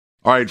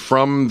All right,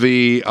 from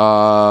the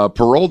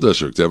Parole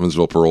District,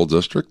 Evansville Parole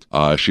District.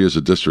 She is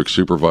a district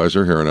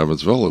supervisor here in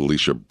Evansville,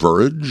 Alicia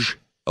Burridge.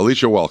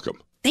 Alicia, welcome.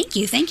 Thank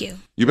you.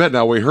 You bet.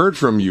 Now, we heard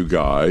from you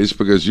guys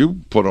because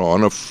you put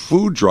on a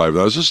food drive.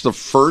 Now, is this the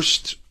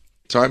first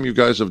time you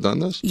guys have done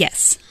this?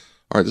 Yes.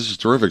 All right, this is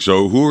terrific.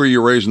 So who are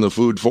you raising the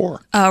food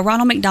for?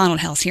 Ronald McDonald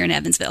House here in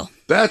Evansville.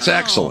 That's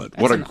excellent.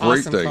 That's what a an great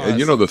awesome thing. cause. And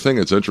you know, the thing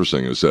that's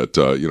interesting is that,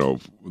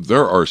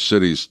 there are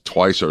cities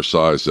twice our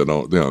size that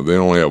don't, they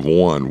only have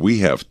one. We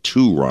have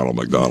two Ronald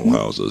McDonald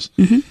houses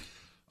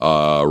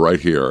right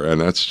here.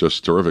 And that's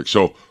just terrific.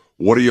 So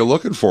what are you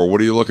looking for? What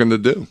are you looking to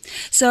do?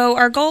 So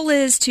our goal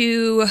is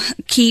to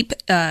keep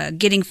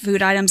getting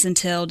food items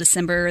until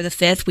December the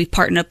 5th. We've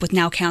partnered up with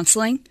Now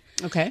Counseling.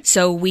 Okay.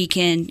 So we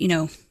can,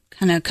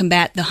 kind of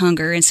combat the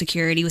hunger and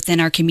security within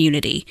our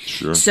community.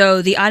 Sure.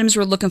 So the items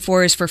we're looking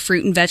for is for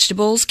fruit and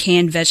vegetables,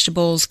 canned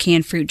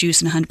fruit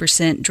juice and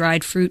 100%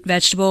 dried fruit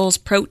vegetables,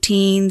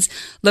 proteins,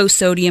 low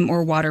sodium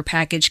or water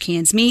packaged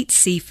canned meats,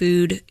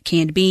 seafood,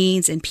 canned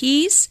beans, and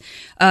peas.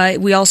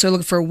 We also are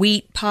looking for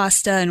wheat,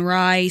 pasta, and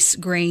rice,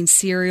 grain,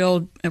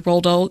 cereal,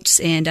 rolled oats,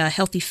 and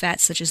healthy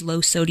fats such as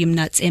low sodium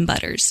nuts and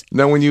butters.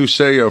 Now, when you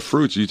say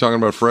fruits, are you talking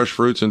about fresh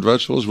fruits and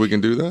vegetables? We can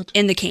do that?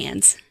 In the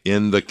cans.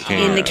 In the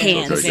cans. In the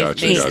cans. Okay,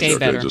 gotcha. They stay Okay,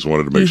 better. just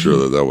wanted to make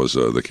sure that was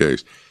the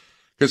case.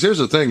 Because here's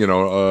the thing,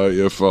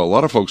 if a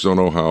lot of folks don't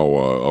know how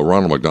a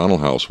Ronald McDonald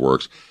House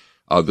works,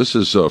 this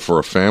is for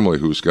a family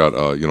who's got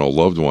a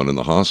loved one in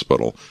the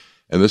hospital,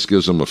 and this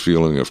gives them a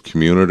feeling of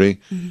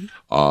community.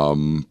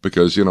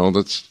 Because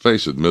let's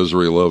face it,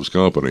 misery loves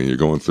company. You're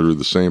going through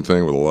the same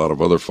thing with a lot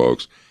of other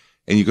folks,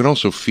 and you can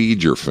also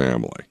feed your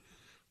family,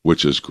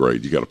 which is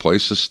great. You got a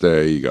place to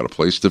stay. You got a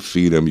place to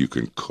feed them. You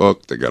can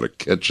cook. They got a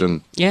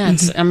kitchen. Yeah,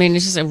 it's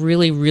just a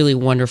really, really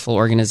wonderful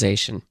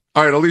organization.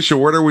 All right, Alicia,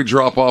 where do we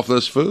drop off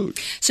this food?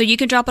 So you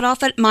can drop it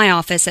off at my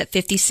office at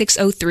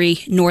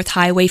 5603 North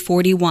Highway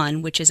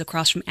 41, which is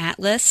across from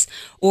Atlas,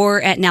 or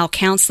at Now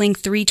Counseling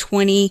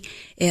 320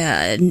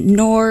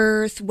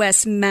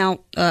 Northwest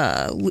Martin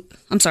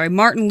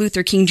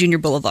Luther King Jr.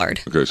 Boulevard.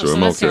 Okay, so So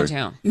I'm that's okay.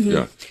 downtown.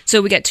 Yeah,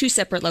 So we got two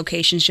separate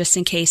locations just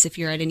in case if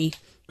you're at any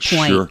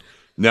point. sure.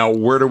 Now,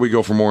 where do we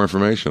go for more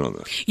information on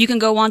this? You can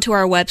go onto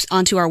our website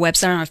on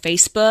our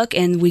Facebook,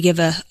 and we give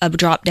a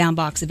drop-down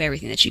box of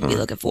everything that you can be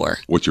looking for.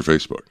 What's your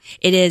Facebook?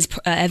 It is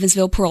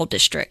Evansville Parole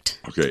District.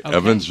 Okay,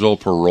 Evansville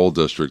Parole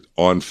District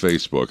on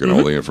Facebook, and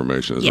all the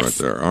information is Yes. right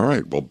there. All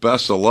right, well,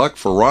 best of luck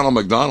for Ronald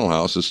McDonald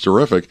House. It's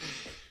terrific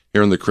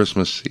here in the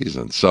Christmas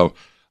season. So,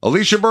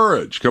 Alicia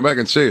Burridge, come back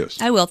and see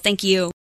us. I will. Thank you.